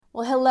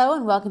Well, hello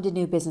and welcome to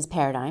New Business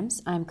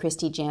Paradigms. I'm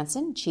Kristy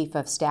Jansen, Chief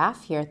of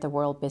Staff here at the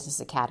World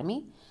Business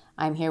Academy.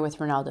 I'm here with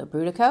Rinaldo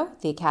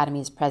Brutoco, the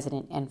Academy's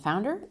president and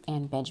founder,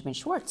 and Benjamin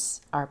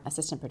Schwartz, our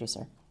assistant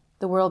producer.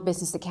 The World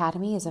Business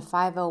Academy is a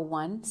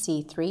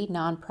 501c3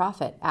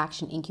 nonprofit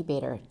action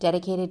incubator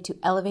dedicated to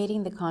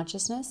elevating the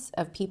consciousness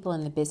of people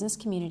in the business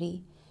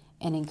community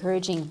and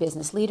encouraging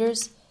business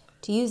leaders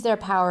to use their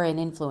power and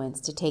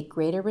influence to take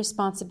greater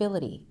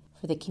responsibility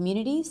for the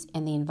communities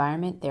and the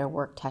environment their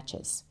work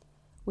touches.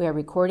 We are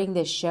recording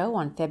this show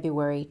on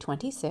February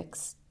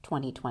 26,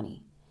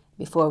 2020.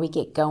 Before we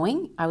get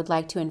going, I would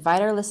like to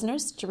invite our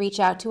listeners to reach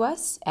out to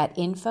us at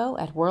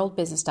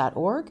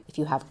info@worldbusiness.org if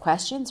you have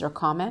questions or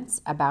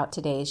comments about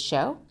today's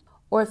show,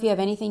 or if you have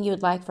anything you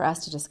would like for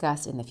us to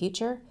discuss in the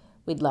future.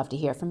 We'd love to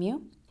hear from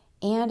you.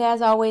 And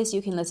as always,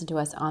 you can listen to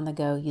us on the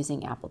go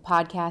using Apple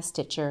Podcasts,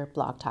 Stitcher,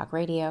 Blog Talk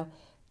Radio.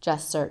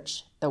 Just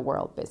search the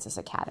World Business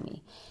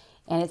Academy.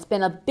 And it's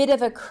been a bit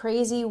of a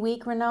crazy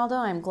week, Rinaldo.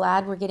 I'm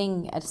glad we're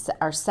getting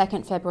our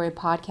second February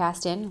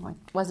podcast in. I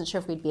wasn't sure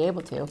if we'd be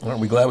able to. Aren't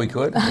we glad we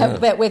could? Yeah.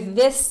 But with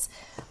this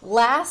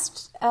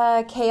last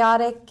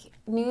chaotic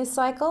news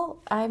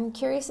cycle, I'm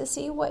curious to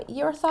see what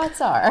your thoughts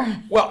are.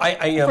 Well,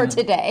 for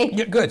today.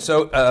 Yeah, good.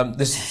 So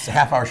this is a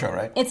half-hour show,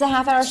 right? It's a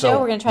half-hour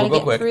show. We're going to try to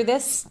get through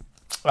this.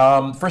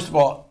 First of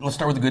all, let's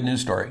start with a good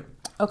news story.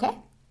 Okay.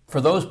 For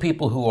those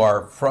people who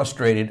are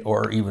frustrated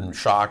or even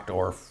shocked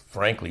or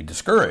frankly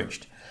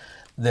discouraged,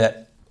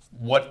 that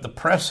what the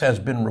press has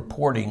been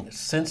reporting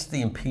since the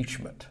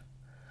impeachment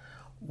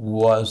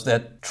was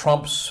that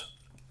Trump's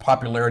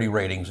popularity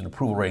ratings and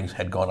approval ratings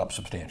had gone up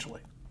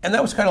substantially. And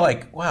that was kind of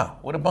like, wow,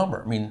 what a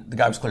bummer. I mean, the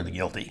guy was clearly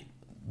guilty.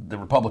 The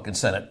Republican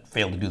Senate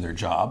failed to do their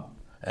job.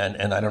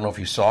 And I don't know if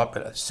you saw it,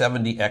 but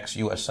 70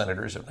 ex-U.S.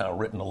 senators have now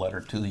written a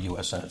letter to the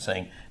U.S. Senate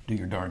saying, do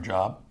your darn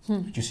job.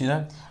 Did you see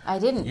that? I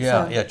didn't.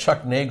 Yeah,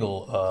 Chuck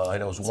Nagel, I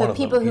know, was one of them.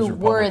 So people who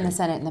were in the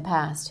Senate in the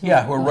past. Who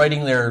are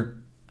writing their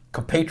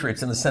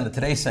compatriots in the Senate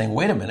today saying,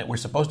 wait a minute, we're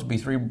supposed to be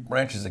three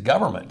branches of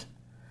government,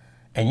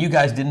 and you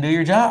guys didn't do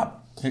your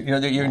job.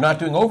 You're not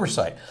doing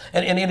oversight.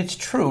 And it's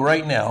true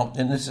right now,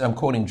 and this is, I'm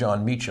quoting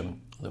John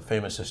Meacham, the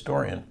famous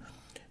historian,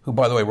 who,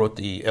 by the way, wrote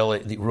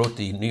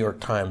the New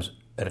York Times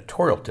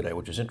editorial today,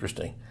 which is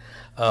interesting.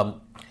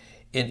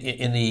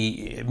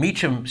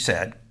 Meacham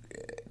said,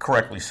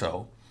 correctly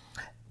so,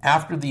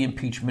 after the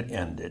impeachment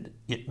ended,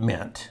 it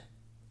meant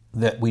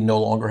that we no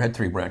longer had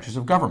three branches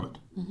of government.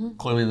 Mm-hmm.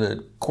 Clearly,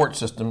 the court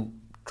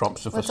system,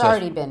 Trump's successor,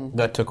 already been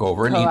that took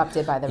over,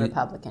 co-opted by the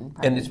Republican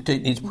Party.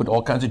 And he's put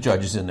all kinds of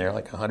judges in there,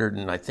 like 100,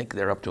 and I think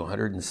they're up to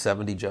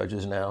 170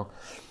 judges now.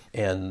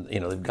 And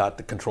they've got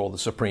the control of the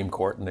Supreme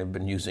Court, and they've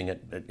been using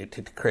it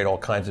to create all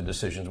kinds of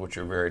decisions which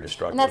are very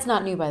destructive. And that's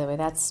not new, by the way.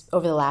 That's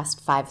over the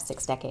last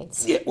 5-6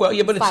 decades. Yeah, well,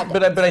 yeah, but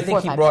I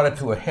think he brought it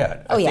to a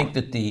head. I think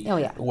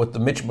that what the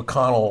Mitch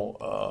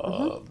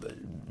McConnell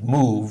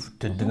move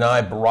to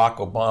deny Barack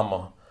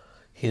Obama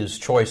his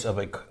choice of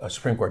a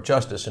Supreme Court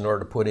justice in order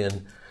to put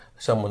in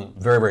someone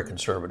very, very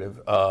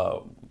conservative,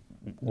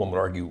 one would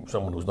argue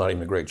someone who's not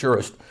even a great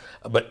jurist,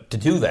 but to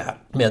do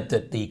that meant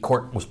that the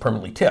court was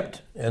permanently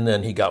tipped. And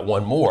then he got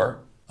one more,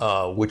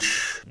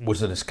 which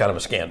was kind of a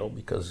scandal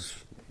because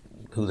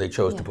who they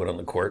chose to put on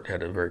the court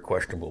had a very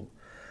questionable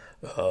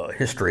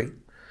history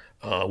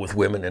with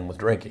women and with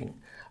drinking.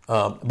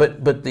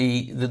 But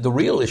the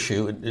real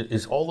issue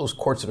is all those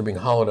courts that are being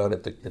hollowed out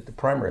at the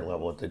primary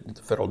level, at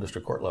the federal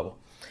district court level.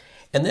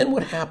 And then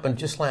what happened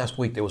just last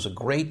week, there was a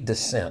great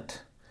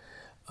dissent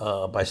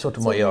by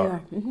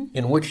Sotomayor,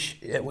 in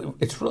which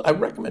I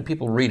recommend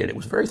people read it. It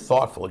was very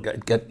thoughtful.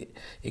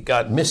 It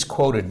got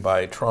misquoted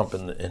by Trump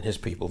and his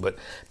people. But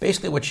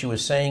basically what she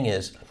was saying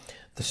is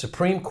the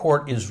Supreme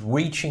Court is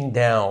reaching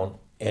down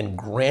and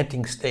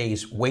granting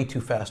stays way too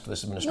fast to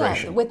this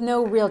administration. Yeah, with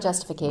no real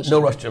justification.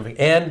 No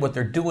justification. And what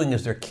they're doing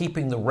is they're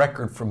keeping the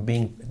record from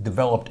being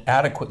developed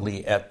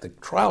adequately at the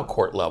trial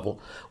court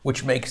level,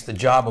 which makes the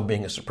job of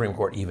being a Supreme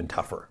Court even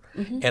tougher.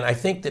 Mm-hmm. And I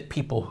think that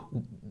people,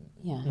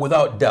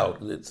 without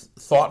doubt,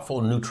 thoughtful,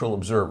 neutral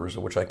observers,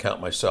 of which I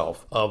count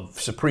myself, of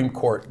Supreme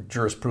Court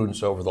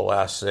jurisprudence over the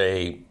last,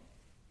 since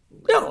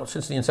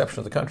the inception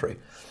of the country,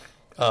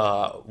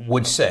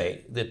 would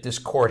say that this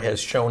court has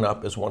shown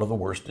up as one of the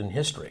worst in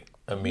history.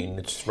 I mean,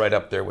 it's right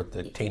up there with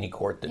the Taney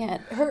court.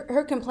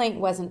 Her complaint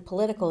wasn't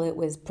political; it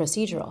was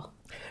procedural.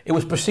 It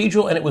was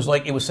procedural, and it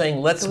was saying,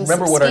 let's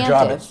remember what our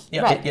job is.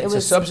 Yeah, right. It's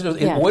a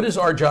substantive. Yeah. What is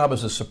our job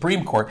as a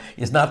Supreme Court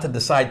is not to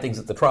decide things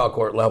at the trial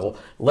court level.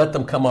 Let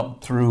them come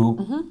up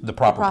through the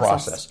proper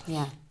process.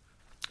 Yeah.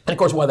 And of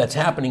course, why that's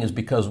happening is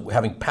because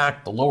having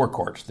packed the lower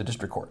courts, the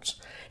district courts,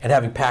 and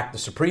having packed the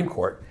Supreme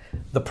Court,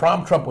 the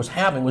problem Trump was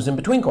having was in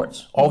between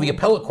courts. All the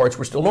appellate courts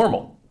were still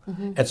normal.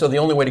 Mm-hmm. And so the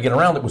only way to get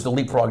around it was to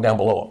leapfrog down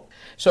below them.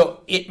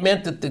 So it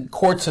meant that the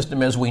court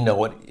system as we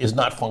know it is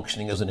not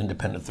functioning as an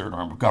independent third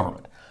arm of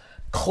government.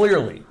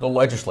 Clearly, the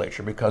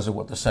legislature, because of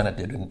what the Senate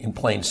did in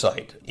plain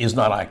sight, is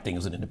not acting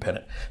as an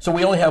independent. So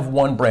we only have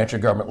one branch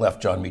of government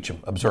left, John Meacham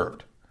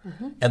observed,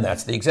 and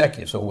that's the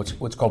executive. So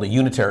what's called a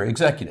unitary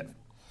executive.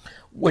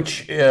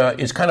 which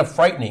is kind of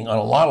frightening on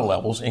a lot of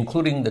levels,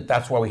 including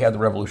that's why we had the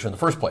revolution in the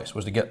first place,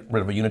 was to get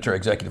rid of a unitary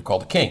executive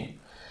called the king.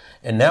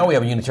 And now we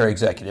have a unitary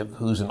executive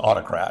who's an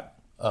autocrat,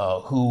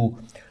 who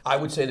I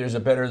would say there's a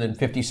better than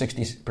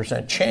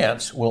 50-60%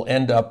 chance will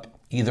end up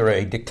either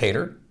a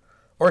dictator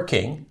or a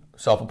king,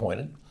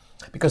 self-appointed,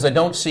 because I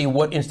don't see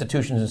what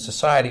institutions in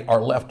society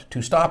are left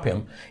to stop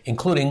him,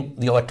 including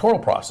the electoral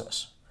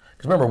process.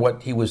 Because remember,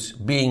 what he was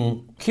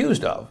being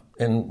accused of,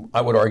 and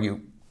I would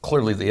argue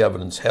clearly the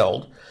evidence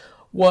held,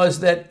 was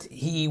that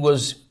he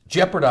was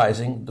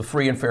jeopardizing the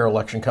free and fair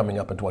election coming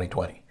up in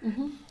 2020.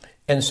 Mm-hmm.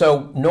 And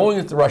so knowing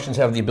that the Russians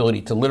have the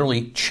ability to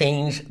literally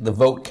change the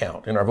vote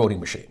count in our voting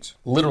machines,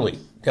 literally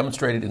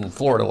demonstrated in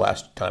Florida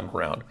last time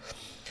around,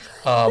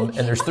 and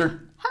there's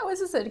How is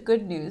this a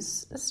good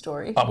news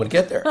story? I'm going to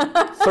get there.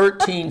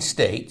 13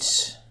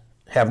 states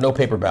have no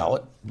paper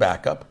ballot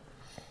backup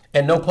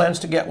and no plans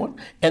to get one.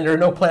 And there are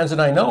no plans that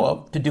I know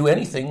of to do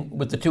anything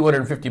with the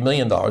 $250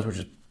 million, which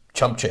is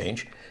chump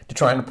change, to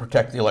try and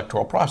protect the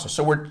electoral process.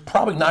 So we're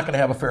probably not going to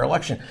have a fair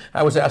election.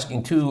 I was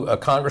asking two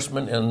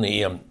congressmen and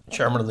the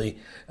chairman of the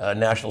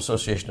National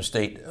Association of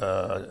State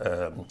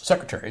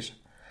Secretaries,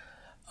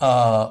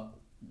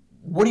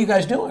 what are you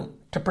guys doing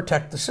to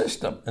protect the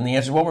system? And the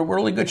answer is, well, we're in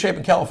really good shape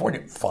in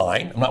California.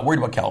 Fine. I'm not worried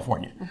about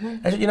California.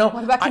 Mm-hmm. I said,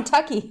 what about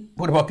Kentucky?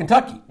 What about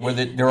Kentucky, where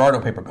there are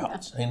no paper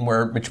ballots, and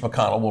where Mitch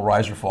McConnell will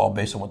rise or fall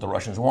based on what the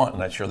Russians want,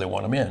 and I'm sure they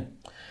want him in.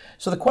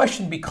 So the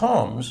question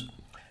becomes,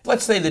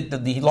 let's say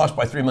that he lost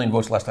by 3 million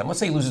votes last time. Let's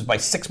say he loses by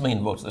 6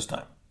 million votes this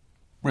time,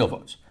 real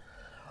votes.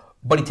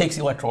 But he takes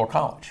the Electoral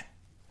College.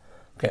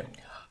 Okay.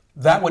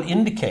 That would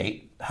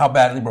indicate how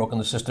badly broken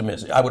the system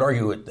is. I would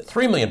argue at the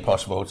 3 million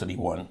plus votes that he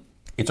won,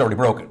 it's already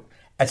broken.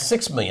 At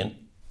 6 million,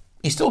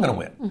 he's still going to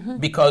win, mm-hmm.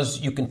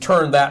 because you can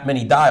turn that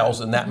many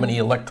dials and that many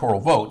electoral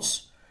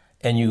votes,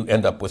 and you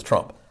end up with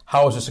Trump.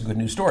 How is this a good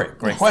news story?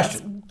 Great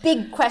question.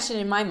 Big question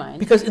in my mind.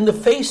 Because in the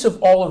face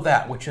of all of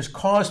that, which has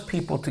caused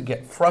people to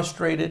get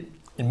frustrated,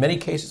 in many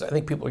cases, I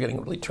think people are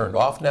getting really turned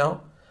off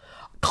now.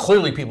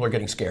 Clearly, people are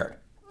getting scared.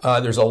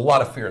 There's a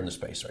lot of fear in the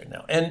space right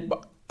now, and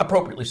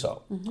appropriately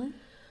so. Mm-hmm.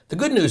 The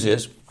good news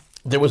is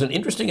there was an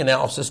interesting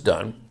analysis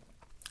done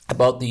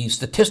about the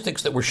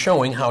statistics that were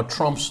showing how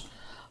Trump's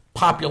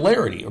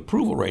popularity,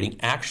 approval rating,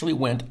 actually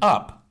went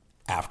up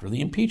after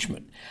the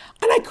impeachment.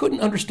 And I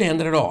couldn't understand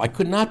that at all. I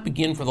could not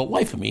begin for the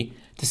life of me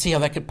to see how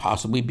that could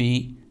possibly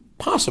be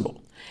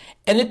possible.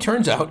 And it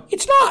turns out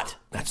it's not.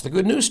 That's the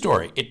good news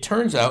story. It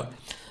turns out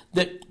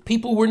that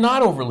people were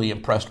not overly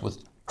impressed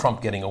with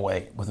Trump getting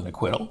away with an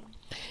acquittal,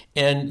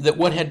 and that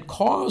what had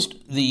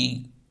caused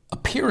the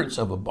appearance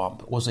of a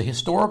bump was a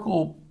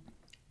historical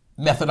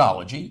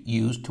methodology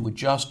used to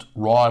adjust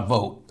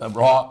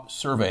raw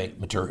survey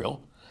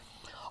material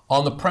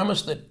on the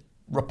premise that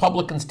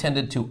Republicans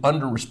tended to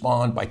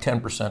under-respond by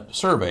 10% to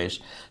surveys,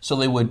 so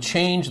they would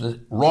change the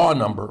raw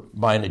number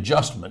by an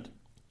adjustment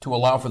to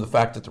allow for the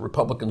fact that the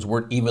Republicans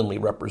weren't evenly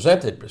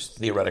represented,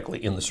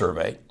 theoretically, in the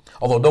survey,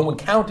 although no one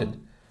counted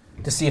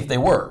to see if they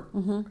were.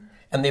 Mm-hmm.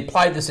 And they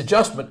applied this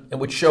adjustment,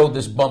 which showed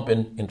this bump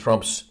in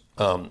Trump's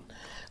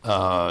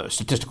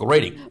statistical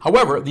rating.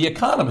 However, The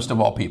Economist,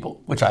 of all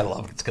people, which I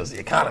love, it's because The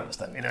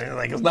Economist,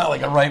 it's not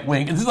like a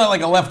right-wing, it's not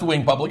like a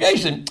left-wing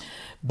publication,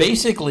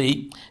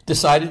 basically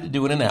decided to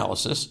do an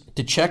analysis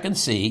to check and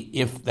see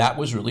if that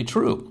was really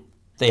true.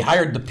 They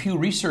hired the Pew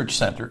Research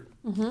Center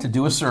to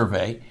do a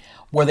survey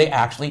where they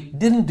actually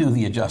didn't do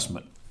the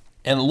adjustment.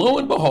 And lo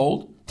and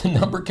behold, the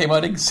number came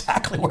out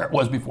exactly where it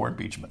was before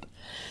impeachment.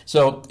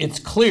 So it's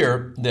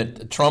clear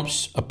that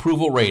Trump's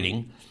approval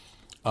rating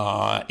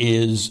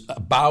is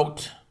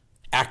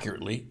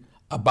accurately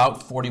about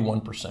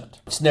 41%.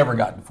 It's never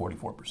gotten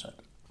 44%.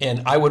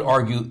 And I would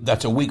argue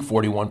that's a weak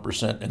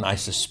 41%, and I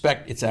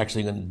suspect it's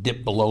actually going to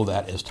dip below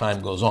that as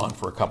time goes on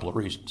for a couple of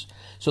reasons.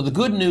 So the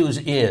good news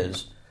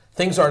is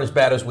things aren't as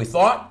bad as we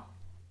thought,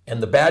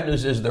 and the bad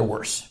news is they're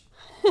worse.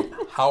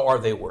 How are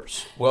they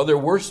worse? Well, they're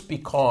worse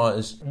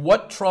because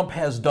what Trump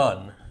has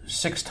done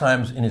 6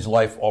 times in his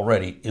life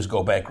already is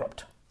go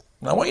bankrupt.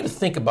 Now, I want you to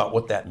think about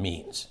what that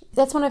means.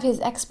 That's one of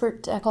his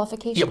expert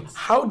qualifications. Yeah, but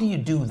how do you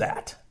do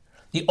that?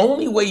 The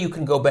only way you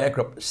can go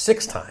bankrupt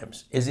 6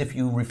 times is if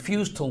you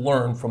refuse to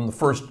learn from the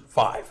first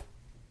 5,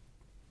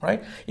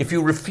 right? If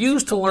you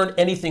refuse to learn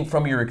anything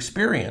from your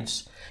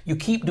experience, you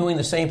keep doing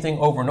the same thing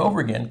over and over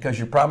again because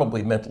you're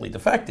probably mentally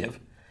defective,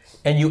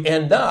 and you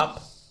end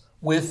up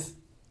with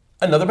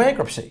another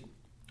bankruptcy.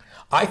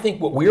 I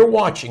think what we're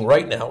watching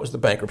right now is the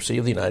bankruptcy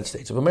of the United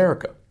States of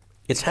America.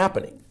 It's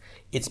happening.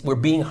 We're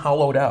being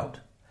hollowed out.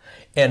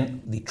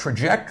 And the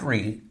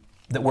trajectory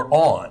that we're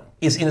on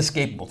is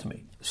inescapable to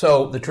me.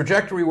 So the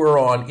trajectory we're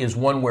on is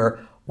one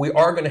where we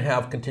are going to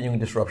have continuing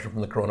disruption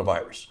from the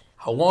coronavirus.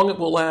 How long it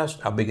will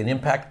last, how big an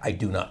impact, I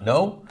do not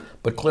know.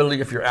 But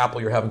clearly, if you're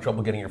Apple, you're having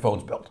trouble getting your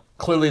phones built.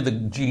 Clearly, the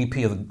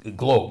GDP of the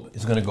globe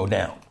is going to go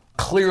down.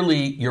 Clearly,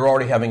 you're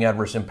already having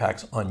adverse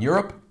impacts on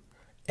Europe.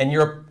 And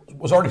Europe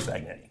was already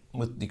stagnating,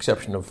 with the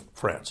exception of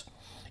France.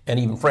 And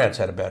even France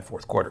had a bad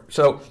fourth quarter.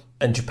 So,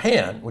 and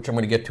Japan, which I'm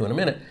going to get to in a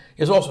minute,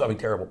 is also having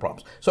terrible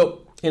problems.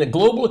 So in a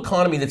global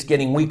economy that's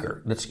getting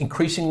weaker, that's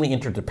increasingly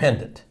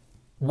interdependent,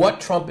 what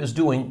Trump is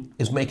doing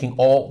is making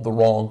all the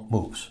wrong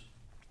moves.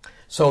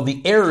 So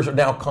the errors are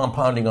now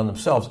compounding on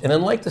themselves. And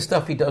unlike the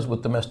stuff he does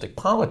with domestic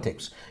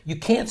politics, you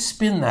can't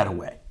spin that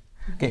away.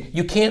 Okay?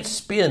 You can't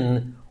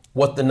spin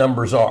what the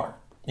numbers are.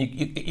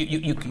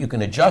 You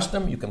can adjust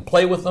them, you can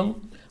play with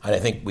them. And I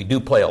think we do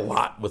play a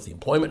lot with the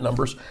employment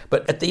numbers.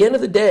 But at the end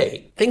of the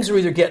day, things are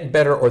either getting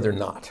better or they're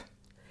not.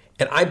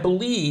 And I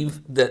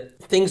believe that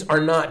things are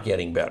not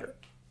getting better.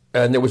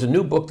 And there was a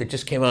new book that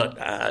just came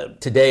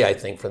out today, I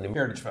think, from the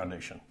Heritage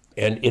Foundation.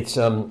 And it's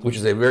which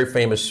is a very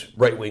famous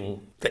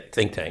right-wing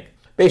think tank,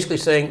 basically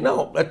saying,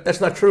 no,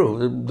 that's not true.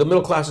 The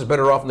middle class is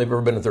better off than they've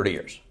ever been in 30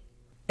 years.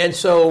 And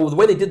so the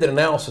way they did that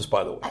analysis,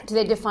 by the way. Do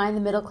they define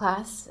the middle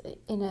class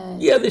in a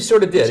Yeah, they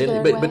sort of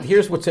did. But way?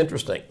 Here's what's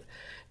interesting.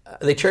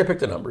 They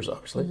cherry-picked the numbers,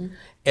 obviously. Mm-hmm.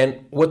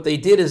 And what they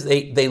did is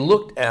they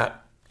looked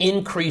at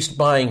increased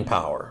buying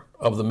power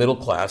of the middle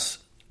class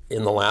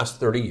in the last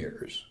 30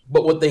 years.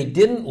 But what they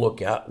didn't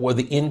look at were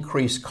the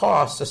increased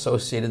costs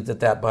associated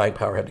that buying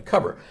power had to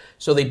cover.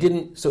 So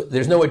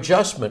there's no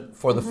adjustment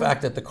for the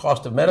fact that the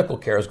cost of medical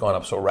care has gone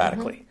up so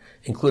radically,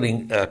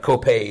 including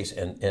co-pays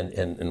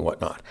and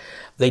whatnot.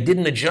 They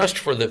didn't adjust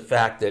for the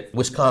fact that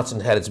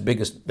Wisconsin had its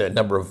biggest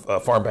number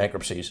of farm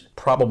bankruptcies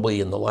probably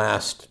in the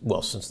last,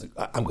 since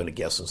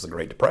the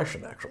Great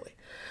Depression, actually.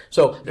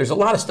 So there's a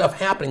lot of stuff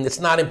happening that's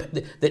not,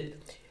 that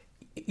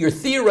your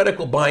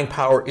theoretical buying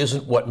power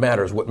isn't what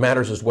matters. What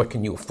matters is what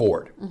can you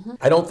afford. Mm-hmm.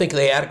 I don't think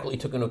they adequately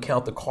took into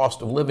account the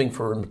cost of living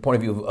from the point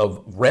of view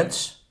of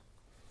rents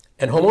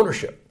and home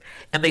ownership.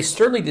 And they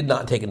certainly did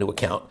not take into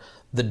account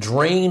the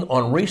drain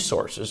on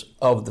resources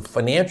of the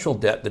financial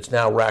debt that's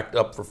now racked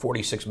up for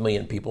 46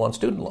 million people on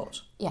student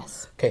loans.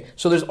 Yes. Okay,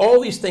 so there's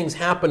all these things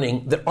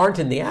happening that aren't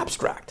in the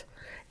abstract.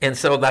 And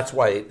so that's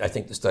why I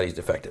think the study is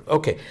defective.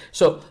 Okay,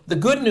 so the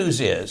good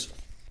news is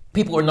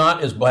people are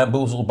not as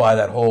bamboozled by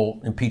that whole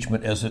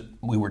impeachment as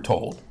we were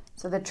told.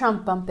 So the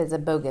Trump bump is a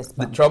bogus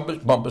bump. The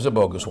Trump bump is a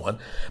bogus one.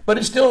 But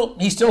he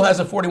still has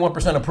a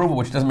 41% approval,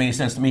 which doesn't make any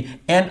sense to me,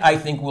 and I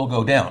think will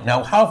go down.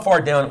 Now, how far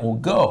down it will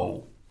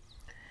go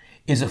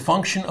is a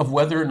function of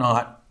whether or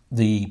not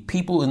the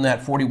people in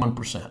that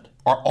 41%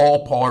 are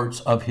all parts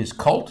of his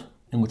cult,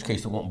 in which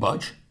case it won't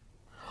budge,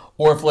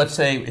 or if, let's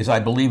say, as I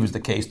believe is the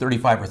case,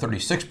 35 or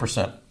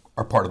 36%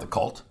 are part of the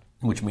cult,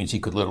 which means he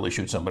could literally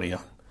shoot somebody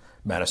on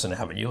Madison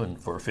Avenue and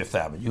for Fifth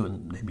Avenue,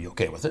 and they'd be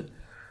okay with it.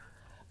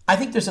 I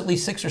think there's at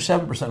least 6 or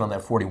 7% on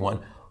that 41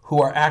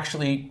 who are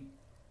actually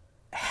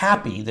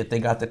happy that they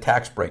got the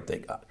tax break they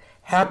got,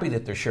 happy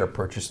that their share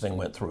purchase thing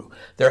went through.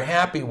 They're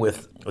happy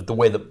with the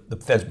way the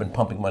Fed's been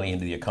pumping money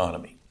into the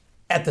economy.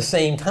 At the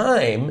same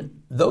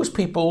time, those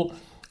people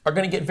are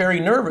going to get very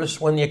nervous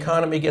when the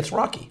economy gets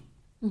rocky.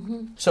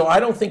 Mm-hmm. So I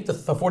don't think the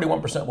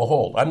 41% will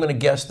hold. I'm going to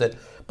guess that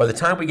by the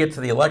time we get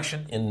to the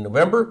election in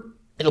November,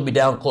 it'll be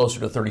down closer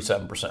to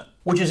 37%,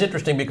 which is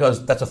interesting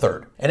because that's a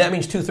third. And that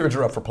means 2/3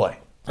 are up for play.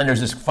 And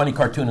there's this funny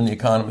cartoon in The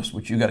Economist,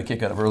 which you got a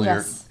kick out of earlier,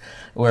 yes,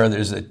 where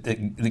there's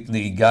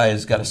the guy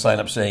has got a sign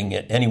up saying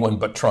anyone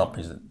but Trump.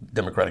 He's a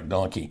Democratic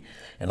donkey.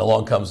 And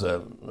along comes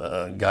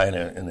a guy in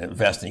a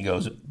vest and he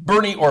goes,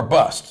 Bernie or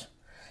bust.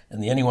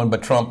 And the anyone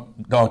but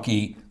Trump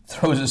donkey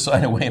throws his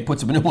sign away and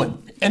puts up a new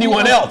one.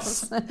 Anyone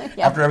else?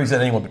 Yeah. After having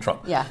said anyone but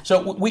Trump. Yeah.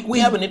 So we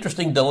have an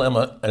interesting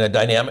dilemma and a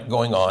dynamic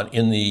going on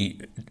in the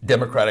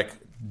Democratic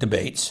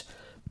debates.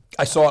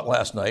 I saw it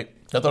last night.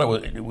 I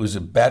thought it was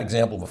a bad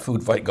example of a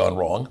food fight gone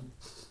wrong.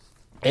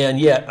 And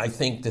yet I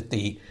think that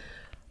the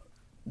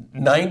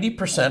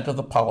 90% of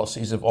the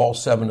policies of all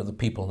 7 of the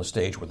people on the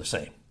stage were the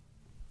same.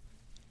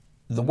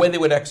 The way they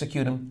would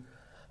execute them,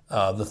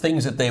 the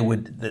things that they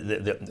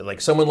would, like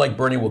someone like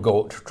Bernie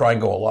will try and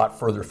go a lot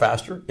further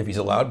faster if he's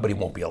allowed, but he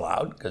won't be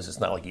allowed because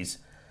it's not like he's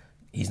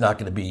not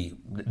going to be,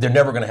 they're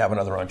never going to have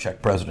another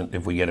unchecked president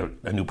if we get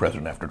a new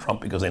president after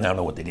Trump because they now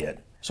know what they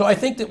did. So I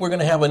think that we're going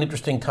to have an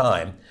interesting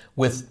time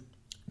with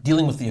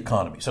dealing with the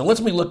economy. So let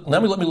me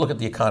look at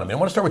the economy. I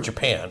want to start with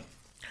Japan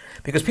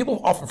because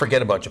people often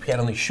forget about Japan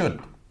and they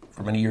shouldn't.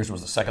 For many years it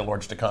was the second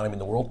largest economy in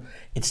the world.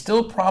 It's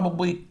still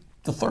probably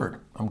the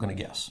third, I'm going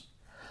to guess.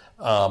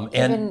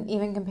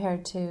 Even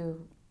compared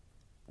to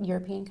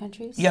European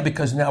countries? Yeah,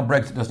 because now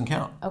Brexit doesn't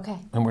count. Okay.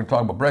 And we're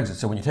talking about Brexit.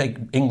 So when you take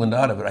England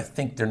out of it, I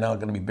think they're now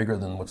going to be bigger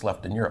than what's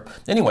left in Europe.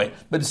 Anyway,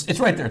 but it's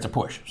right there. It's a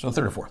push. So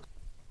third or fourth.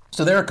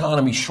 So their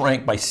economy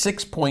shrank by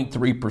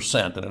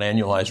 6.3% at an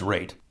annualized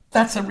rate.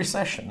 That's a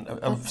recession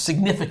of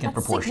significant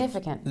proportions.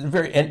 Significant.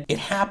 And it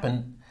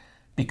happened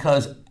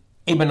because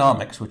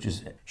Abenomics, which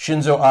is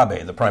Shinzo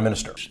Abe, the prime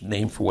minister,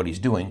 named for what he's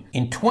doing.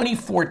 In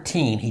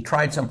 2014, he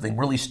tried something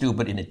really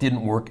stupid and it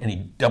didn't work, and he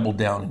doubled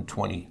down in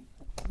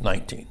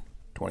 2019,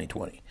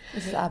 2020.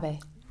 This is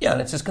Abe. Yeah,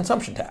 and it's his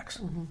consumption tax.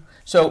 Mm-hmm.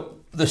 So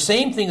the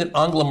same thing that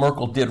Angela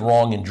Merkel did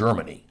wrong in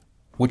Germany,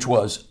 which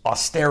was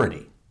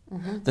austerity.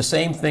 Mm-hmm. The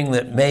same thing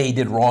that May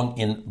did wrong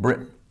in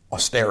Britain,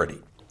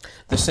 austerity.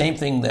 The same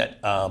thing that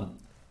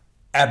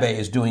Abe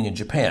is doing in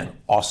Japan,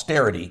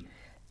 austerity.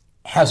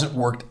 hasn't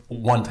worked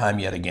one time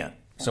yet again.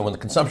 So when the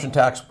consumption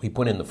tax we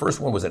put in, the first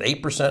one was at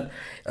 8%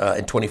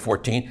 in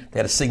 2014. They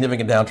had a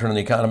significant downturn in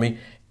the economy.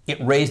 It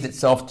raised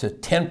itself to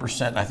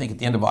 10%, I think, at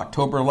the end of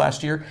October of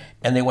last year,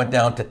 and they went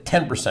down to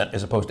 10%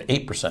 as opposed to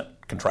 8%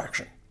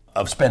 contraction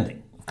of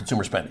spending,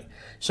 consumer spending.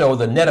 So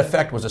the net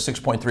effect was a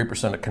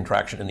 6.3%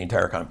 contraction in the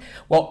entire economy.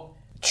 Well,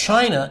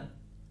 China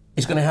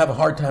is going to have a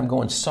hard time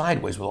going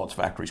sideways with all its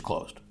factories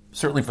closed,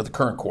 certainly for the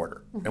current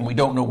quarter. And we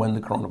don't know when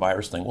the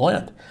coronavirus thing will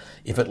end.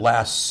 If it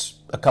lasts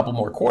a couple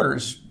more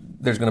quarters,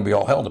 there's going to be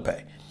all hell to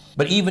pay.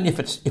 But even if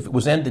it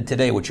was ended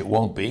today, which it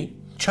won't be,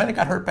 China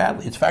got hurt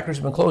badly. Its factories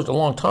have been closed a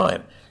long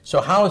time. So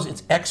how is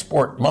its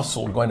export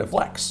muscle going to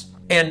flex?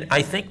 And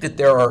I think that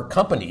there are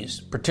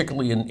companies,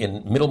 particularly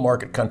in middle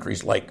market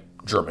countries like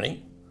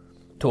Germany,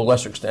 to a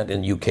lesser extent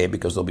in the UK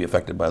because they'll be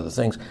affected by other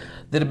things,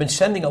 that have been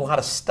sending a lot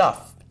of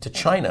stuff to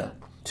China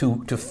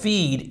to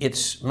feed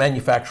its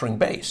manufacturing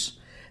base.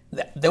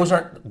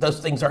 Those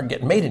things aren't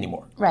getting made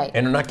anymore. Right.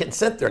 And they're not getting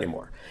sent there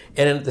anymore.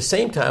 And at the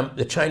same time,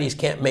 the Chinese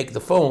can't make the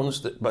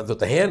phones with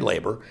the hand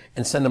labor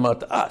and send them out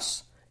to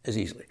us as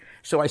easily.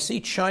 So I see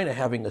China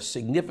having a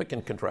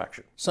significant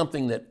contraction,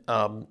 something that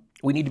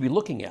we need to be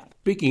looking at.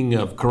 Speaking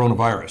of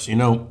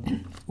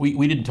coronavirus,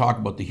 we didn't talk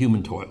about the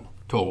human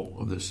toll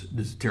of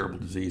this terrible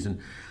disease.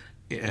 And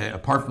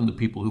apart from the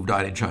people who've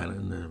died in China,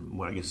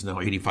 and I guess now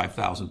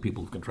 85,000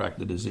 people have contracted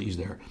the disease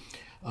there,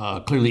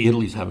 clearly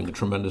Italy's having a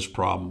tremendous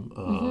problem.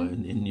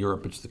 In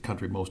Europe, it's the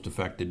country most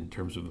affected in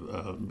terms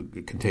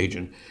of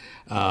contagion,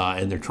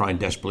 and they're trying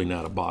desperately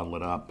now to bottle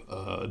it up.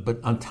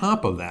 But on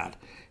top of that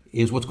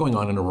is what's going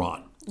on in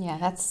Iran. Yeah,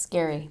 that's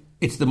scary.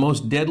 It's the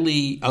most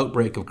deadly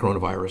outbreak of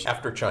coronavirus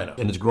after China,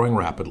 and it's growing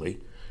rapidly.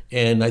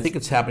 And I think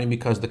it's happening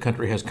because the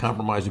country has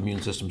compromised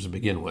immune systems to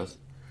begin with.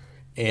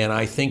 And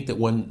I think that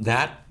when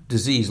that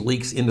disease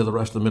leaks into the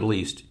rest of the Middle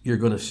East, you're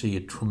going to see a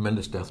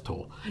tremendous death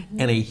toll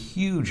and a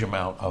huge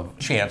amount of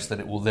chance that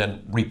it will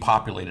then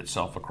repopulate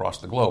itself across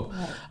the globe.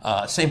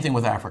 Right. Same thing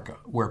with Africa,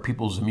 where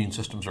people's immune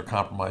systems are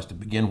compromised to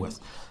begin with.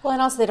 Well,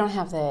 and also they don't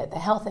have the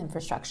health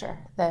infrastructure,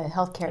 the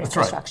healthcare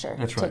infrastructure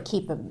to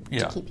keep them,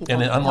 to keep people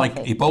And unlike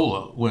healthy.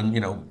 Ebola, when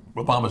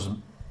Obama's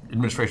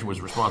administration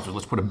was responsible,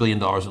 let's put $1 billion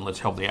and let's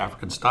help the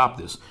Africans stop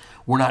this.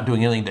 We're not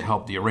doing anything to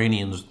help the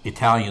Iranians,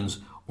 Italians,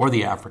 or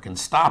the Africans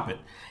stop it.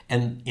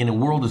 And in a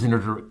world as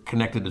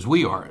interconnected as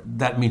we are,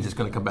 that means it's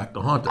going to come back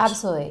to haunt us.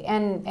 Absolutely.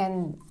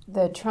 And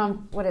the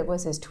Trump, what it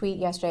was his tweet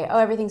yesterday,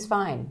 everything's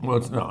fine. Well,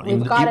 it's not.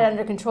 We've got it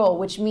under control,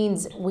 which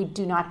means we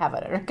do not have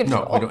it under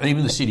control. No, we don't. And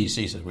even the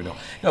CDC says we don't.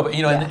 No, but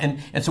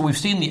and so we've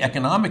seen the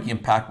economic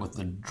impact with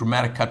the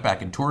dramatic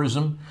cutback in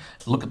tourism.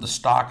 Look at the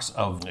stocks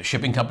of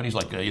shipping companies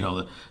like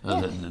even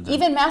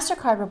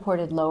MasterCard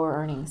reported lower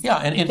earnings. Yeah,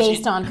 and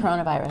based on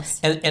coronavirus.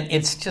 And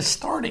it's just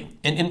starting.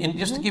 And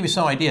just to give you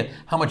some idea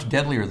how much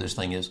deadlier this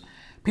thing is.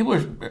 People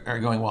are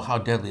going, well, how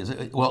deadly is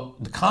it? Well,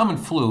 the common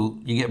flu,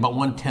 you get about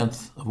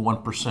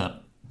 1/10%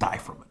 die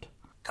from it.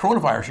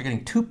 Coronavirus, you're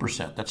getting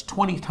 2%. That's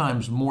 20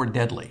 times more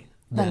deadly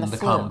than the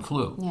common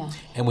flu. Yeah.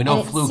 And we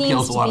know flu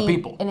kills a lot of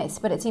people.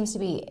 But it seems to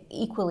be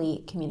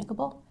equally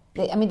communicable.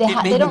 They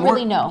don't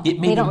really know. It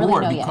may be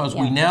more because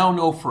we now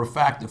know for a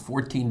fact that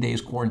 14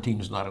 days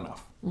quarantine is not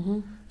enough.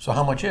 So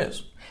how much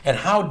is? And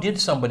how did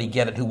somebody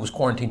get it who was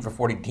quarantined for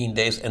 14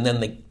 days and then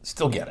they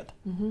still get it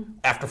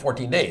after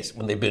 14 days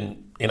when they've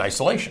been in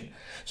isolation?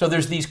 So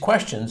there's these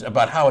questions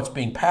about how it's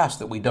being passed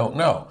that we don't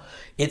know.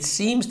 It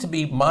seems to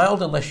be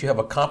mild unless you have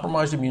a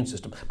compromised immune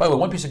system. By the way,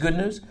 one piece of good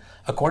news,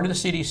 according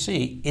to the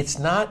CDC, it's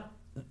not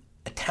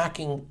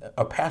attacking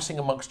or passing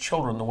amongst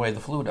children the way the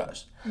flu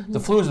does.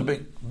 The flu is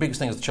the biggest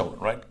thing with children,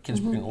 right?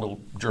 Kids being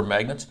little germ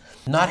magnets.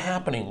 Not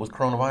happening with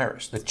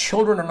coronavirus. The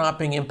children are not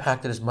being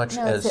impacted as much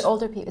as it's the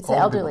older people. It's the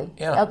elderly.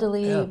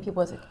 Elderly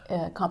people with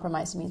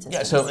compromised immune systems.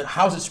 Yeah, so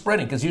how's it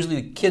spreading? Because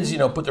usually the kids,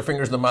 put their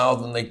fingers in the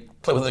mouth and they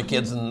play with other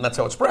kids and that's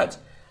how it spreads.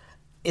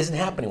 Isn't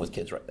happening with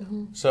kids right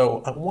now.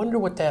 So I wonder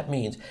what that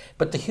means.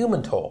 But the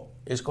human toll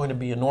is going to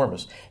be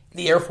enormous.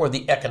 Therefore,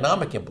 the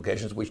economic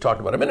implications we talked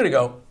about a minute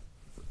ago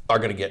are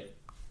going to get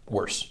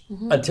worse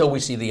until we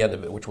see the end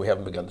of it, which we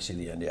haven't begun to see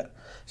the end yet.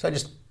 So I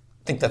just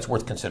think that's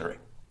worth considering.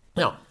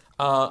 Now,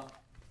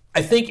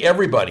 I think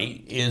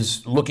everybody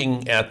is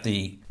looking at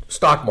the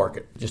stock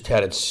market. Just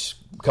had its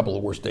couple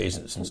of worst days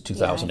since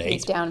 2008.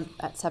 It's down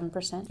at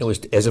 7%. It was,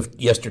 as of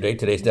yesterday,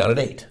 today's down at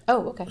 8%.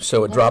 Oh, okay.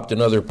 So it dropped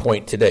another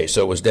point today.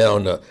 So it was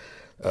down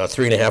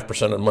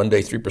 3.5% on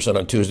Monday, 3%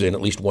 on Tuesday, and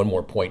at least one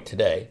more point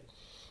today,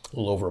 a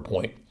little over a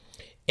point.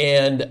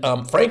 And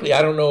frankly,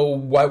 I don't know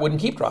why it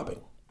wouldn't keep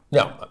dropping.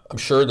 Now, I'm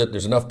sure that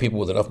there's enough people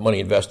with enough money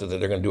invested that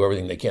they're going to do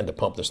everything they can to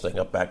pump this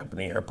thing back up in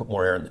the air, put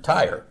more air in the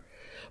tire.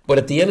 But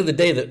at the end of the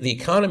day, the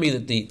economy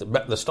that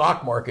the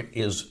stock market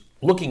is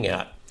looking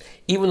at,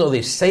 even though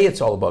they say it's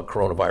all about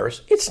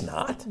coronavirus, it's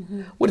not.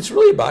 What it's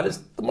really about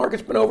is the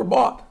market's been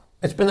overbought.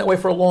 It's been that way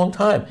for a long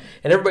time.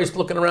 And everybody's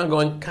looking around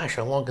going, gosh,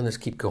 how long can this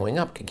keep going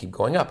up? Can keep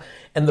going up.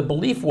 And the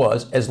belief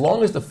was, as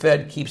long as the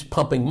Fed keeps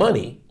pumping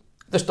money,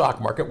 the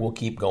stock market will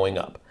keep going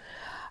up.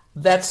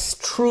 That's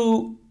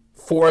true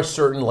for a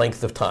certain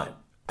length of time.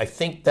 I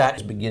think that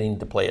is beginning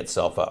to play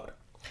itself out.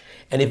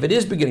 And if it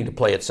is beginning to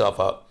play itself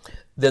out,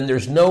 then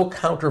there's no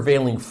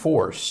countervailing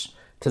force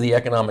to the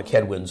economic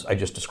headwinds I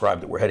just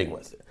described that we're heading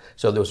with.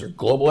 So those are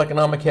global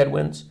economic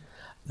headwinds.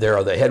 There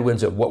are the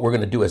headwinds of what we're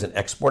going to do as an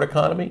export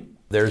economy.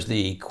 There's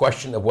the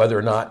question of whether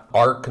or not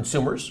our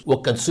consumers will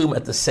consume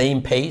at the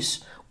same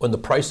pace when the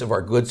price of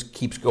our goods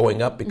keeps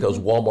going up because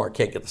Walmart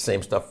can't get the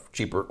same stuff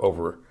cheaper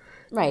over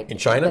in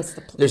China.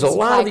 There's a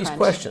lot of these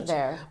questions.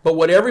 There. But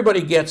what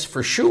everybody gets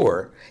for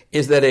sure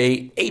is that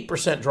a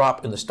 8%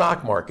 drop in the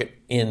stock market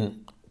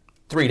in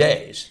 3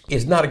 days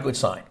is not a good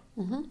sign.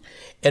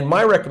 And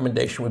my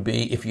recommendation would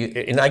be, this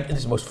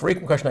is the most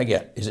frequent question I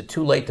get, is it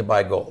too late to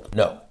buy gold?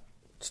 No,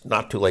 it's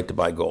not too late to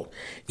buy gold.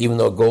 Even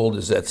though gold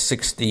is at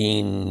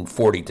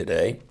 $1,640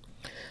 today,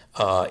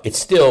 it's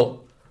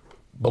still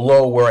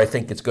below where I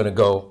think it's going to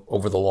go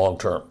over the long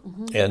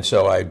term. And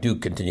so I do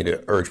continue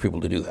to urge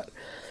people to do that.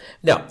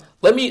 Now,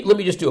 let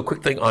me just do a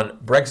quick thing on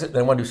Brexit, and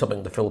I want to do something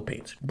in the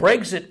Philippines.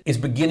 Brexit is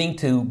beginning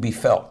to be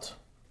felt.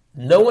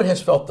 No one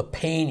has felt the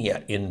pain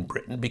yet in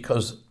Britain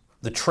because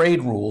the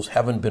trade rules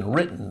haven't been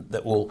written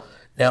that will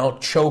now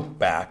choke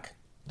back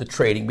the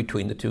trading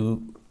between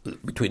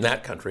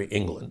that country,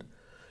 England,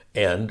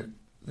 and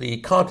the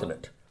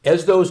continent.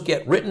 As those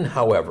get written,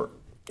 however,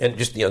 and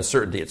just the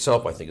uncertainty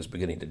itself, I think, is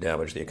beginning to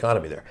damage the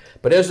economy there.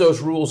 But as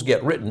those rules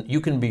get written, you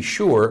can be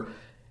sure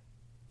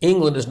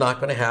England is not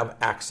going to have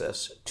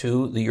access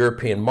to the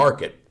European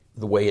market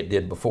the way it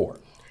did before.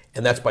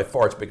 And that's by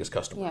far its biggest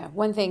customer. Yeah,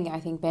 one thing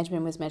I think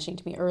Benjamin was mentioning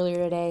to me earlier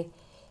today,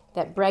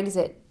 that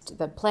Brexit,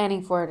 the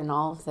planning for it and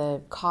all of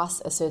the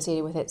costs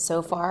associated with it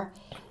so far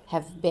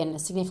have been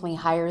significantly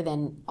higher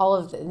than all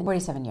of the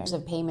 47 years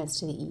of payments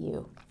to the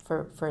EU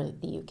for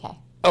the UK.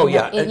 Oh,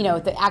 yeah.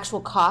 The actual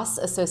costs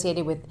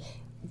associated with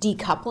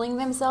decoupling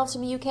themselves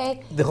from the UK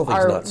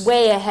are nuts.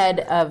 Way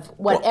ahead of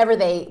whatever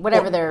their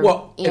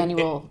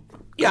annual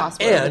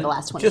costs were over the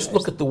last 20 years. Just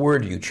look at the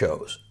word you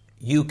chose,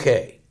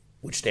 UK,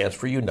 which stands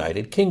for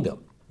United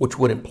Kingdom, which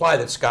would imply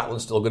that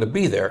Scotland's still going to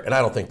be there, and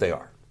I don't think they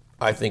are.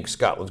 I think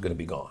Scotland's going to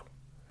be gone.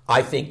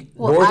 I think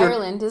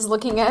Ireland is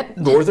looking at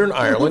Northern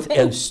Ireland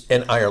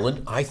and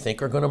Ireland, I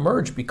think, are going to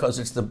merge because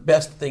it's the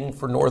best thing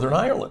for Northern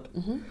Ireland.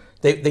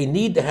 They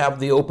need to have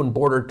the open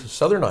border to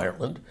Southern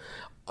Ireland,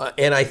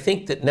 and I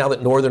think that now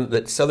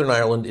that Southern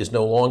Ireland is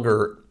no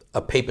longer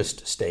a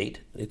papist state,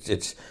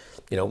 it's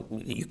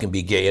you can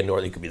be gay in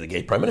Northern. You can be the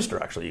gay prime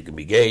minister. Actually, you can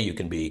be gay. You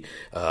can be.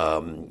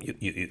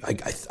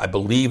 I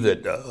believe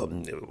that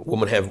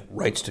women have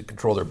rights to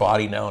control their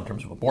body now in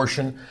terms of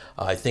abortion.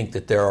 I think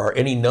that there are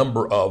any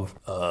number of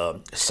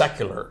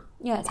secular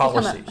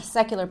policies.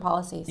 Secular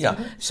policies. Yeah.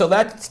 So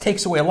that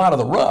takes away a lot of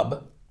the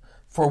rub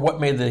for what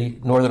made the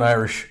Northern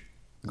Irish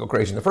go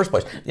crazy in the first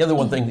place. The other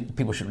one thing that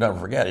people should never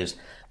forget is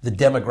the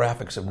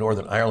demographics of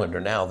Northern Ireland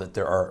are now that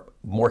there are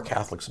more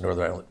Catholics in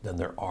Northern Ireland than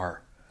there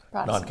are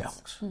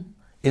non-Catholics.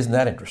 Isn't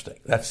that interesting?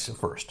 That's the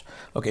first.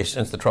 Okay,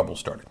 since the trouble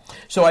started.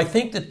 So I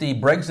think that the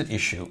Brexit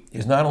issue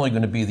is not only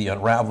going to be the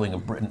unraveling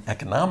of Britain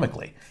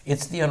economically,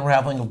 it's the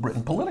unraveling of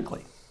Britain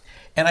politically.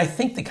 And I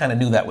think they kind of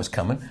knew that was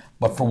coming,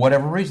 but for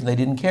whatever reason, they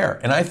didn't care.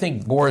 And I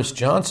think Boris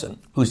Johnson,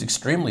 who's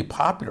extremely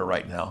popular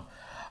right now,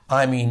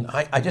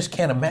 I just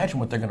can't imagine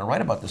what they're going to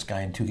write about this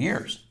guy in 2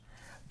 years.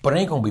 But it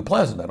ain't going to be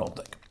pleasant, I don't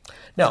think.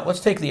 Now, let's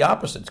take the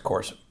opposite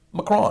course.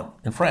 Macron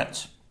in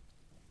France.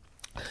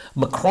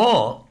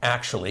 Macron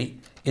actually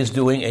is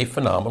doing a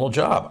phenomenal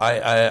job.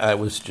 I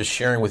was just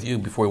sharing with you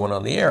before we went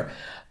on the air.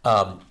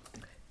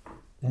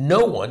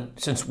 No one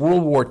since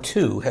World War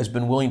II has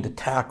been willing to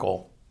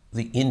tackle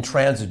the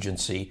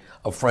intransigency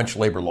of French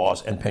labor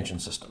laws and pension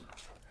system.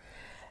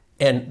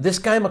 And this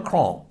guy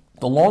Macron,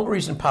 the longer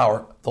he's in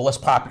power, the less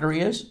popular he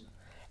is,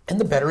 and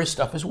the better his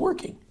stuff is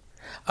working.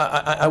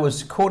 I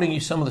was quoting you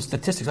some of the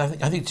statistics. I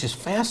think it's just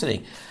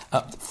fascinating.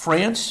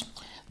 France,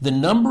 the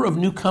number of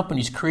new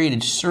companies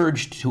created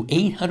surged to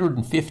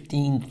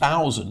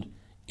 815,000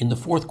 in the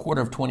fourth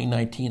quarter of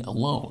 2019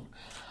 alone,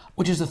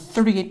 which is a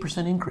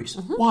 38% increase.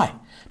 Why?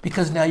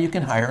 Because now you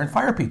can hire and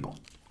fire people,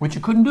 which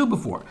you couldn't do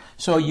before.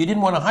 So you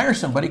didn't want to hire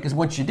somebody because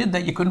once you did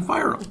that, you couldn't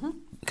fire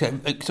them. Okay,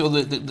 so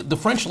the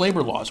French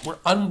labor laws were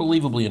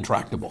unbelievably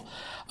intractable.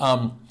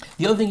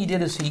 The other thing he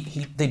did is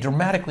they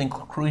dramatically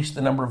increased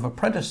the number of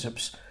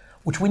apprenticeships,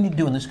 which we need to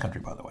do in this country,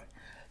 by the way.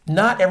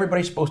 Not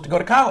everybody's supposed to go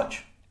to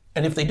college.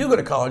 And if they do go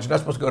to college, they're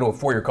not supposed to go to a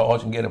four-year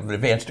college and get an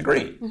advanced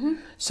degree.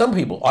 Some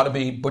people ought to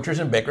be butchers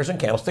and bakers and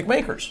candlestick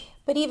makers.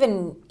 But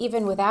even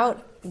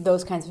without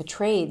those kinds of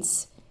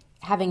trades,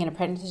 having an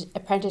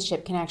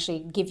apprenticeship can actually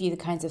give you the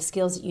kinds of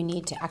skills that you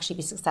need to actually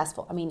be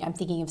successful. I mean, I'm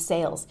thinking of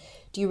sales.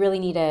 Do you really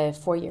need a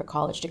 4-year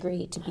college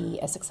degree to be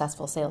a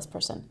successful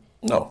salesperson?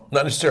 No,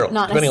 not necessarily.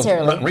 Not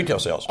necessarily. Not in retail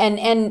sales.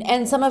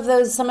 And some of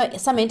those,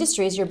 some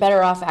industries, you're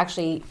better off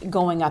actually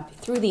going up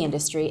through the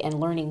industry and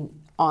learning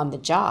on the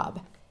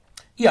job.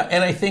 Yeah,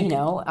 and I think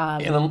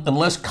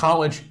unless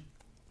college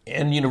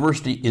and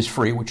university is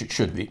free, which it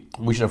should be,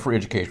 we should have free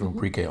education from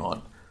pre-K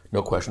on,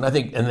 no question. I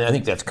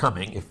think that's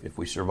coming if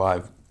we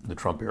survive the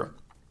Trump era.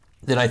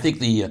 Then I think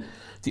the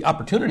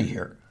opportunity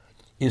here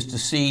is to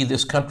see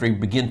this country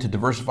begin to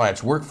diversify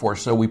its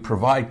workforce, so we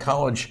provide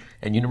college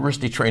and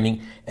university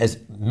training as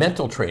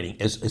mental training,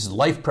 as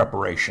life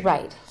preparation.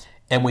 Right.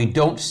 And we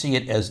don't see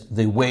it as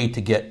the way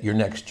to get your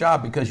next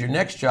job, because your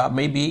next job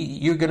may be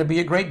you're going to be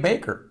a great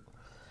baker.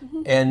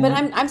 Mm-hmm. But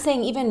I'm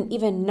saying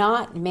even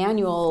not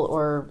manual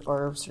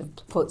or sort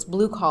of quotes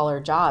blue collar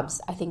jobs.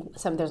 I think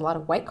there's a lot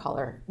of white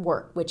collar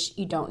work which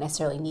you don't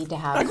necessarily need to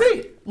have. I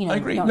agree. I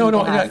agree.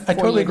 I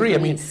totally agree. I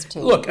mean,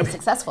 look, be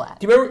successful at.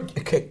 Do you remember?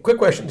 Okay, quick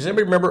question. Does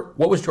anybody remember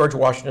what was George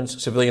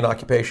Washington's civilian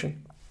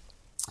occupation?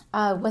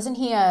 Wasn't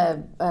he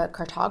a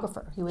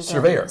cartographer? He was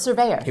surveyor.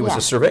 He was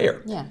a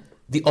surveyor. Yeah.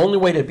 The only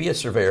way to be a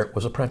surveyor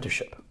was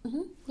apprenticeship.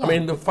 Mm-hmm. Yeah. I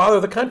mean, the father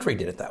of the country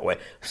did it that way.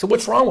 So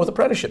what's wrong with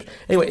apprenticeships?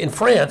 Anyway, in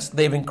France,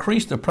 they've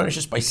increased the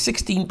apprenticeships by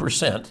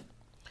 16%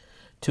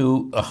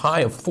 to a high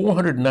of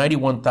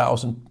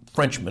 491,000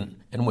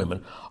 Frenchmen and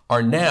women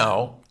are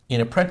now in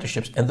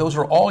apprenticeships, and those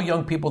are all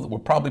young people that were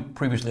probably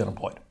previously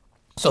unemployed.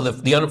 So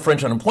the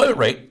French unemployment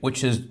rate,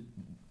 which has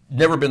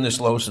never been this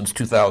low since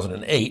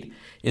 2008,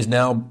 is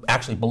now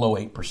actually below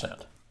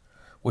 8%.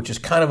 Which is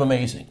kind of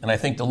amazing. And I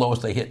think the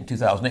lowest they hit in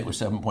 2008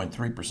 was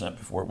 7.3%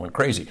 before it went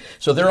crazy.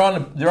 So they're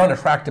on a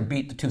track to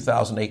beat the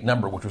 2008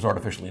 number, which was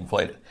artificially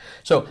inflated.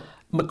 So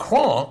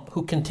Macron,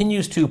 who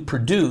continues to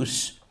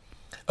produce,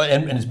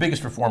 and his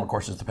biggest reform, of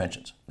course, is the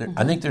pensions.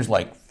 I think there's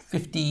like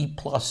 50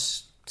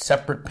 plus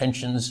separate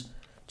pensions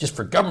just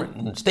for government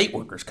and state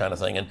workers kind of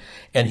thing.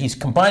 And he's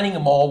combining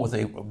them all with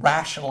a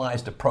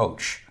rationalized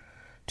approach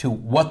to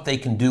what they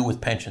can do with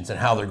pensions and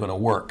how they're going to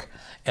work.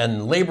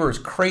 And labor is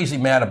crazy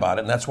mad about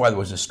it, and that's why there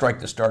was a strike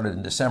that started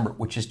in December,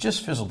 which has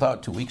just fizzled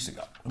out 2 weeks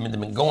ago. I mean, they've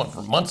been going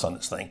for months on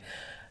this thing.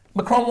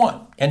 Macron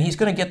won, and he's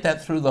going to get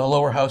that through the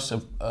lower house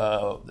of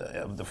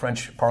the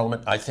French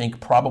Parliament, I think,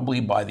 probably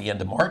by the end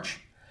of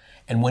March.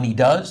 And when he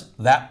does,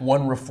 that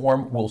one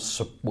reform will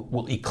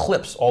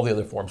eclipse all the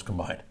other reforms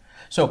combined.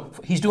 So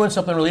he's doing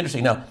something really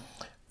interesting. Now,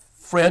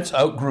 France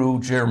outgrew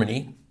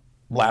Germany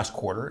last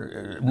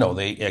quarter.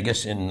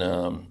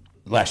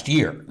 Last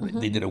year. Mm-hmm.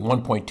 They did a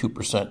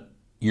 1.2%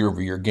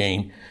 year-over-year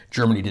gain.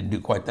 Germany didn't do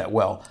quite that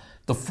well.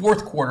 The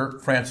fourth quarter,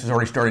 France is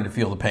already starting to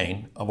feel the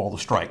pain of all the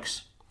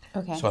strikes.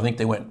 Okay. So I think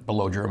they went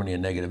below Germany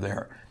and negative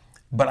there.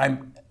 But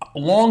I'm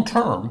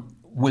long-term,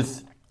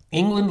 with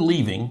England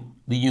leaving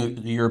the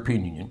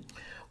European Union,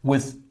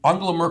 with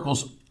Angela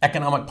Merkel's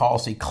economic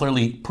policy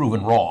clearly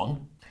proven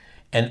wrong,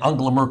 and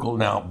Angela Merkel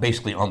now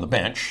basically on the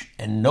bench,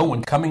 and no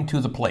one coming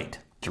to the plate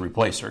to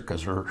replace her,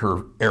 because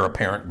her heir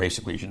apparent,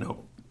 basically, as you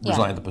know,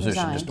 resigned the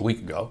position just a week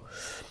ago.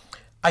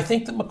 I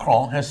think that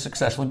Macron has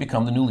successfully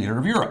become the new leader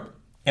of Europe.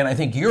 And I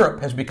think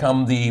Europe has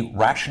become the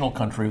rational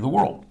country of the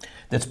world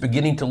that's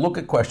beginning to look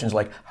at questions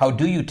like, how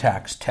do you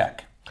tax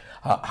tech?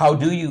 How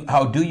do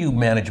you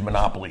manage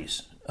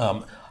monopolies?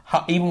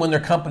 Even when they're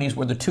companies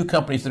where the two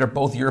companies that are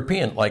both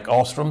European, like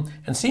Alstom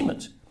and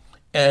Siemens.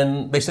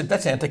 And they said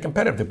that's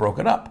anti-competitive. They broke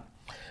it up.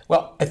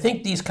 Well, I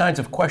think these kinds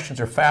of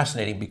questions are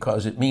fascinating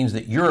because it means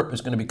that Europe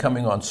is going to be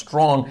coming on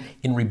strong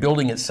in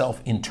rebuilding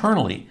itself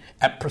internally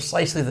at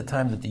precisely the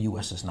time that the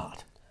U.S. is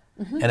not.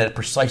 Mm-hmm. And at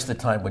precisely the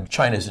time when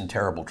China's in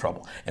terrible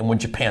trouble and when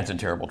Japan's in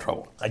terrible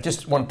trouble. I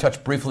just want to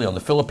touch briefly on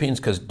the Philippines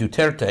because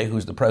Duterte,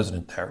 who's the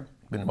president there,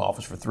 been in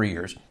office for 3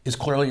 years, is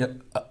clearly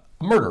a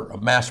murderer, a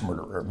mass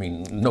murderer. I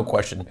mean, no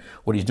question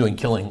what he's doing,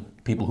 killing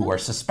people who are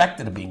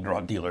suspected of being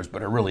drug dealers,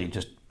 but are really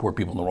just poor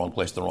people in the wrong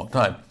place at the wrong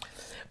time.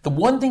 The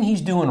one thing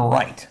he's doing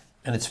right,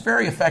 and it's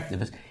very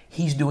effective, is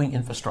he's doing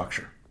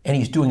infrastructure. And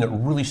he's doing it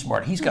really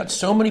smart. He's got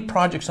so many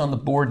projects on the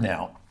board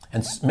now,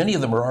 and many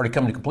of them are already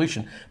coming to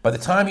completion. By the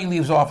time he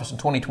leaves office in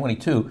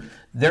 2022,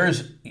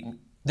 there's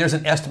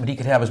an estimate he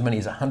could have as many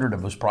as 100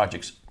 of those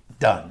projects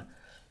done.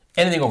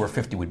 Anything over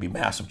 50 would be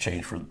massive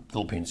change for the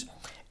Philippines.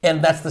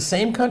 And that's the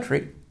same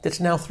country that's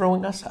now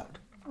throwing us out.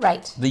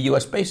 Right. The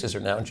U.S. bases are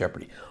now in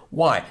jeopardy.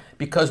 Why?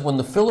 Because when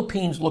the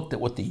Philippines looked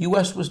at what the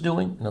U.S. was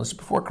doing, now this is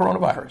before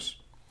coronavirus,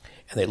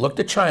 and they looked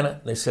at China,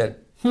 and they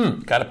said,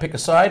 got to pick a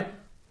side.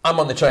 I'm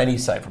on the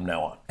Chinese side from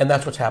now on. And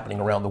that's what's happening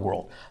around the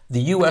world.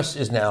 The U.S.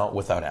 is now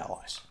without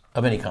allies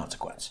of any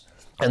consequence.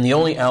 And the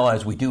only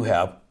allies we do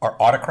have are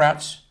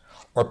autocrats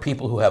or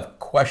people who have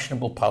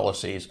questionable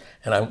policies.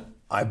 And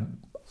I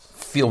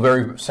feel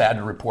very sad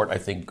to report, I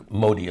think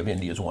Modi of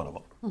India is one of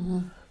them. Mm-hmm.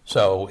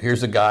 So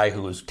here's a guy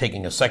who is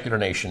taking a secular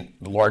nation,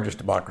 the largest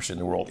democracy in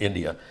the world,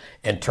 India,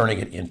 and turning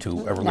it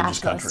into a religious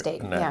country.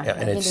 State. And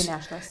Hindu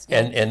nationalist.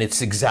 And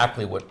it's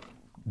exactly what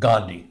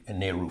Gandhi and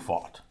Nehru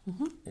fought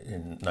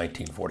in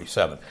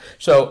 1947.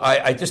 So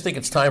I just think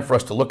it's time for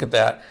us to look at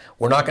that.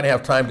 We're not going to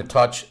have time to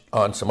touch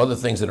on some other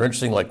things that are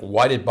interesting, like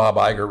why did Bob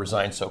Iger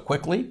resign so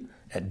quickly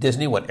at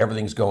Disney when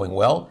everything's going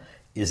well?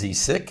 Is he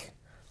sick?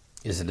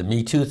 Is it a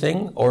Me Too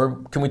thing?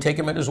 Or can we take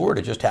him at his word?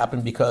 It just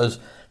happened because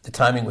the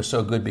timing was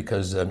so good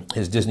because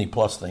his Disney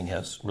Plus thing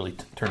has really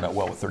turned out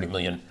well with 30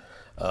 million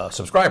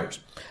subscribers.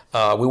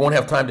 We won't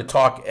have time to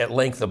talk at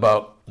length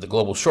about the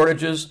global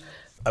shortages.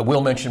 I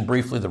will mention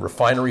briefly the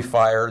refinery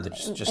fire that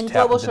just happened today.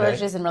 And global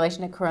shortages in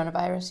relation to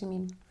coronavirus, you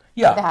mean?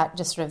 Yeah. That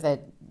just sort of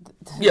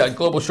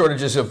global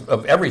shortages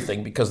of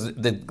everything because,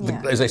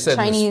 as I said,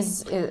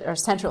 Chinese are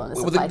central in the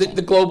supply chain.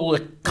 The global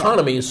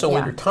economy is so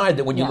intertied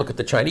that when you look at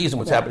the Chinese and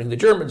what's happening to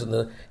the Germans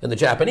and the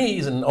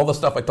Japanese and all the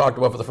stuff I talked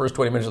about for the first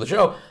 20 minutes of the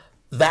show,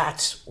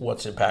 that's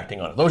what's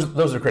impacting on it.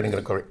 Those are creating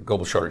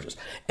global shortages.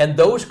 And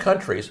those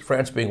countries,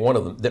 France being one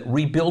of them, that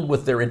rebuild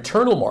with their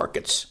internal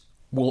markets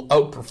will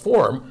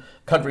outperform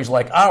countries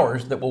like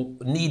ours that will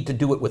need to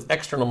do it with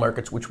external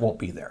markets, which won't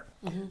be there.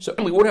 Mm-hmm. So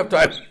we won't have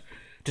time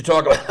to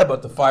talk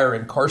about the fire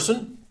in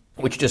Carson,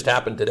 which just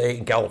happened today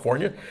in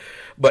California.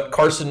 But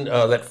Carson,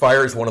 that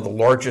fire is one of the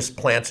largest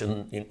plants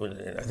in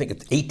I think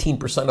it's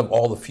 18% of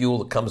all the fuel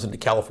that comes into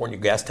California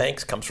gas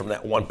tanks comes from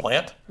that one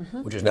plant,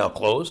 which is now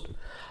closed.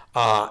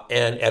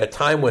 And at a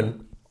time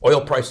when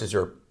oil prices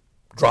are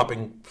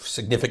dropping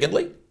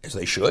significantly, as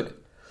they should,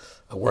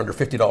 we're under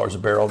 $50 a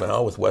barrel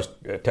now with West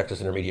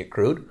Texas Intermediate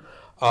crude.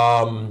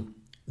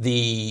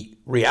 The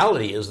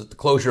reality is that the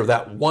closure of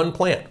that one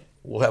plant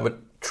will have a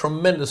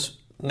tremendous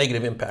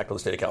negative impact on the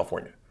state of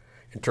California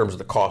in terms of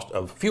the cost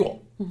of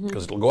fuel,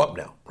 because it'll go up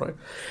now, right?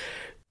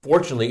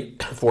 Fortunately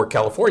for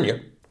California,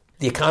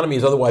 the economy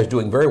is otherwise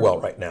doing very well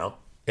right now,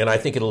 and I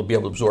think it'll be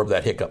able to absorb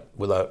that hiccup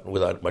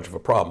without much of a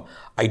problem.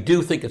 I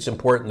do think it's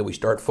important that we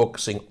start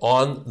focusing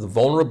on the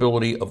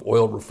vulnerability of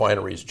oil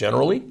refineries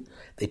generally.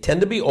 They tend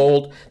to be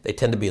old, they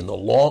tend to be in the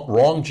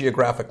wrong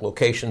geographic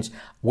locations,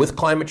 with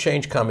climate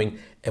change coming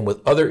and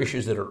with other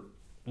issues that are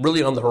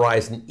really on the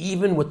horizon.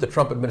 Even with the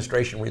Trump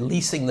administration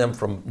releasing them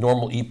from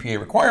normal EPA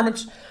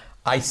requirements,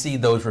 I see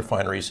those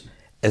refineries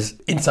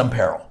as in some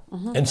peril.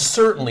 And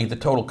certainly the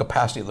total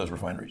capacity of those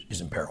refineries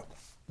is in peril.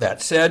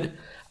 That said,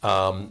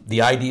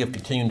 the idea of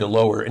continuing to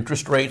lower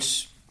interest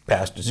rates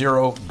past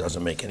zero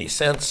doesn't make any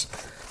sense.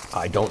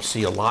 I don't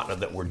see a lot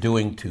that we're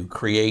doing to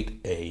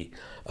create a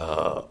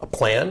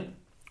plan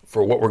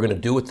for what we're going to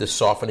do with this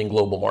softening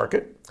global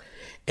market.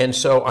 And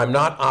so I'm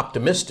not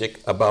optimistic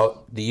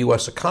about the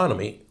U.S.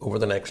 economy over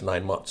the next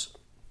 9 months.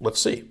 Let's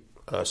see.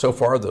 So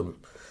far, the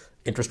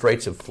interest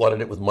rates have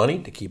flooded it with money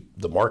to keep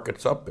the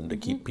markets up and to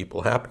keep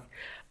people happy.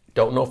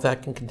 Don't know if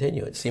that can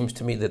continue. It seems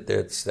to me that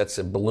that's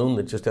a balloon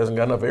that just hasn't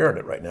got enough air in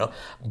it right now.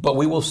 But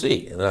we will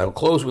see. And I'll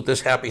close with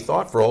this happy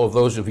thought for all of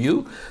those of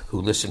you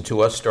who listened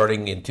to us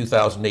starting in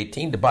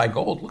 2018 to buy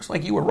gold. Looks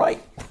like you were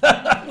right.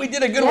 We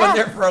did a good one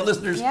there for our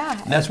listeners. Yeah.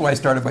 And that's why I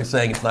started by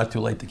saying it's not too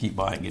late to keep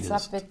buying. It's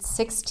up at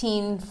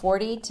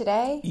 $16.40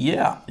 today.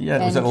 Yeah.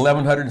 It was at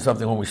 $1,100 and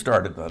something when we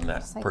started on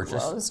that purchase.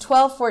 Well, it was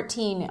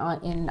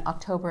 $12.14 in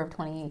October of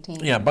 2018.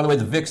 Yeah. By the way,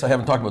 the VIX, I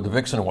haven't talked about the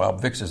VIX in a while.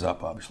 VIX is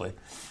up, obviously.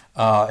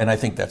 And I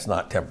think that's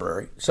not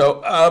temporary.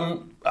 So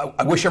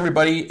I wish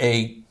everybody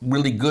a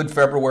really good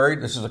February.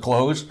 This is a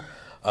close.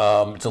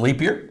 It's a leap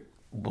year.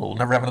 We'll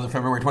never have another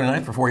February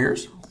 29th for 4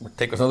 years. It'll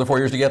take us another 4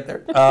 years to get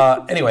there.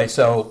 Anyway,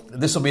 so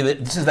this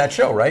is that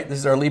show, right? This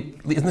is our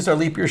leap. Isn't this our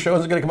leap year show?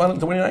 Is it going to come out on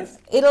the 29th?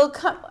 It'll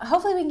come.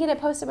 Hopefully, we can get it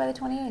posted by the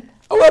 28th.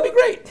 Oh, that'd be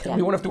great. Yeah.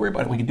 We won't have to worry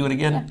about it. We can do it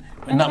again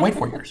and not wait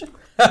 4 years.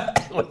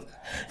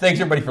 Thanks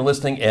everybody for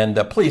listening, and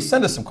please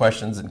send us some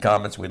questions and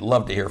comments. We'd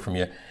love to hear from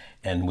you.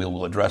 And we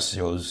will address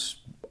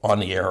those on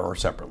the air or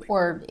separately.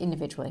 Or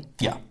individually.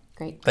 Yeah.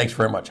 Great. Thanks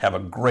very much. Have a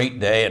great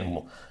day,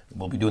 and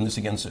we'll be doing this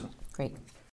again soon. Great.